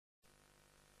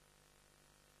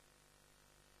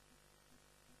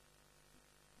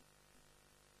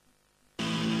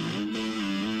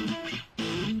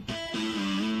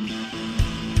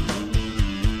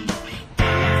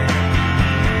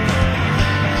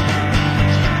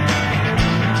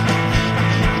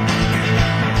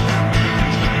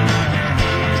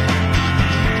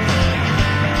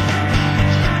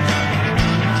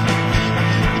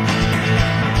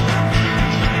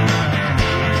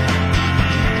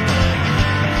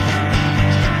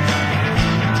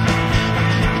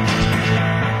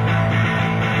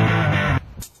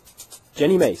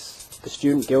Jenny Mace, the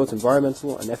Student Guild's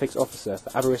Environmental and Ethics Officer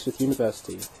for Aberystwyth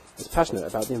University, is passionate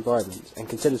about the environment and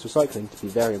considers recycling to be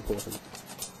very important.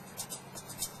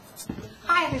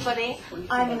 Hi everybody,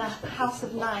 I'm in a house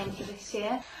of 9 for this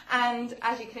year, and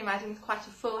as you can imagine it's quite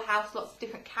a full house, lots of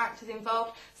different characters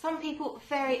involved. Some people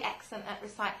very excellent at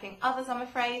recycling, others I'm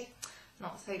afraid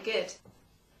not so good.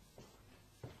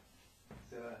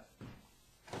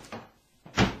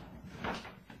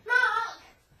 Mark!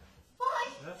 What are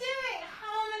you doing?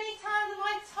 How many times have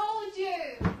I told you?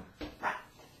 Right,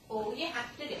 all you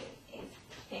have to do is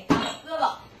pick up the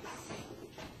box.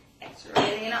 It's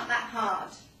really not that hard.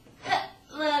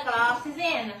 Put the glasses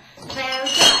in. There we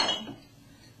go.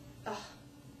 Oh,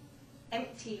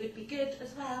 empty would be good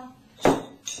as well.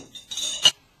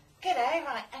 Good, eh?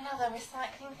 Right, another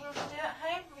recycling thing to do at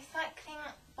home. Recycling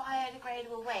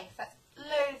biodegradable waste. That's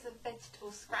loads of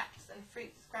vegetable scraps and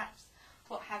fruit scraps,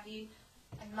 what have you.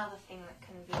 Another thing that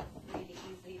can be really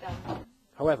easily done.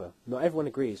 However, not everyone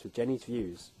agrees with Jenny's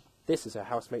views. This is her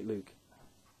housemate Luke.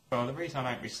 Well, the reason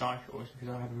I don't recycle is because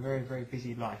I have a very, very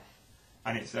busy life.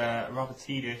 And it's a rather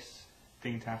tedious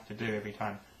thing to have to do every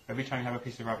time. Every time you have a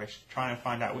piece of rubbish, trying to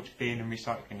find out which bin and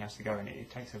recycling has to go in it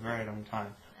takes a very long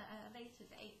time. Later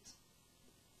date.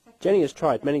 Jenny has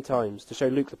tried many times to show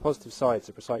Luke the positive sides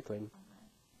of recycling.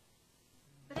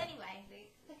 But anyway,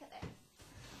 Luke, look at this.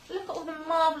 Look at all the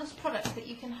marvellous products that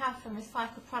you can have from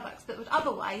recycled products that would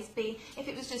otherwise be, if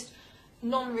it was just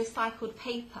non-recycled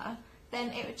paper, then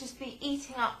it would just be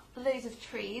eating up loads of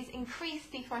trees, increase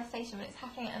deforestation when it's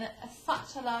happening at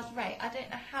such a large rate. I don't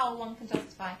know how one can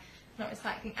justify not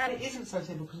recycling. And it isn't so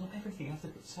simple because not everything. You have to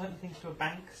put certain things to a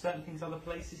bank, certain things other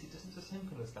places. It isn't as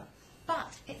simple as that.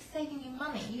 But it's saving you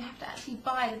money. You have to actually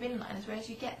buy the bin liners, whereas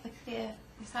you get the clear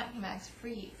recycling bags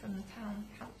free from the town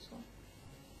council.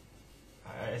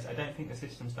 I don't think the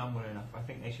system's done well enough. I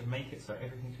think they should make it so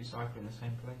everything's recycled in the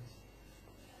same place.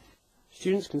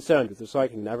 Students concerned with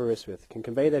recycling in Aberystwyth can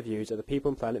convey their views at the People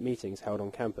and Planet meetings held on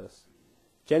campus.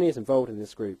 Jenny is involved in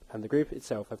this group, and the group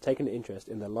itself have taken an interest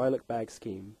in the Lilac Bag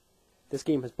scheme. This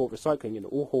scheme has brought recycling in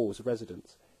all halls of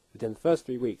residence. Within the first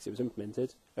 3 weeks it was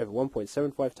implemented, over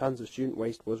 1.75 tonnes of student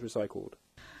waste was recycled.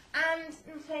 And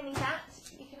not only that,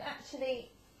 you can actually,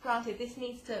 granted this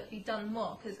needs to be done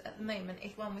more, because at the moment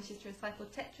if one wishes to recycle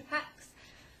Tetra Paks,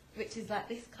 which is like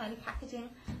this kind of packaging,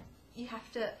 you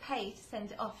have to pay to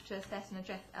send it off to a certain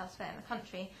address elsewhere in the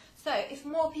country. So if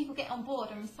more people get on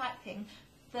board on recycling,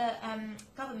 the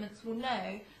governments will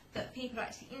know that people are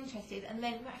actually interested, and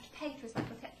then we won't have to pay to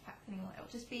recycle Tetra Paks anymore. It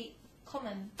will just be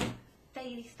common,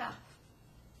 daily stuff.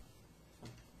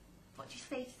 What do you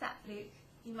say to that, Luke?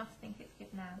 You must think it's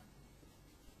good now.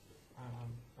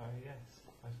 Yes,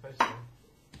 I suppose so.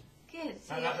 Good.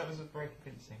 So that was very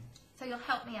convincing. So you'll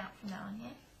help me out from now on,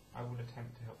 yeah? I will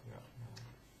attempt to help you out from now on.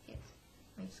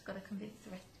 We've just got to convince the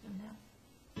rest of them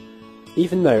now.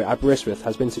 Even though Aberystwyth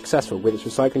has been successful with its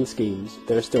recycling schemes,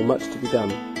 there is still much to be done.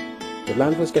 With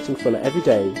landfills getting fuller every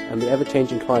day and the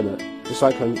ever-changing climate,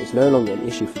 recycling is no longer an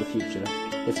issue for the future.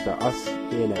 It's about us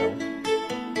here now.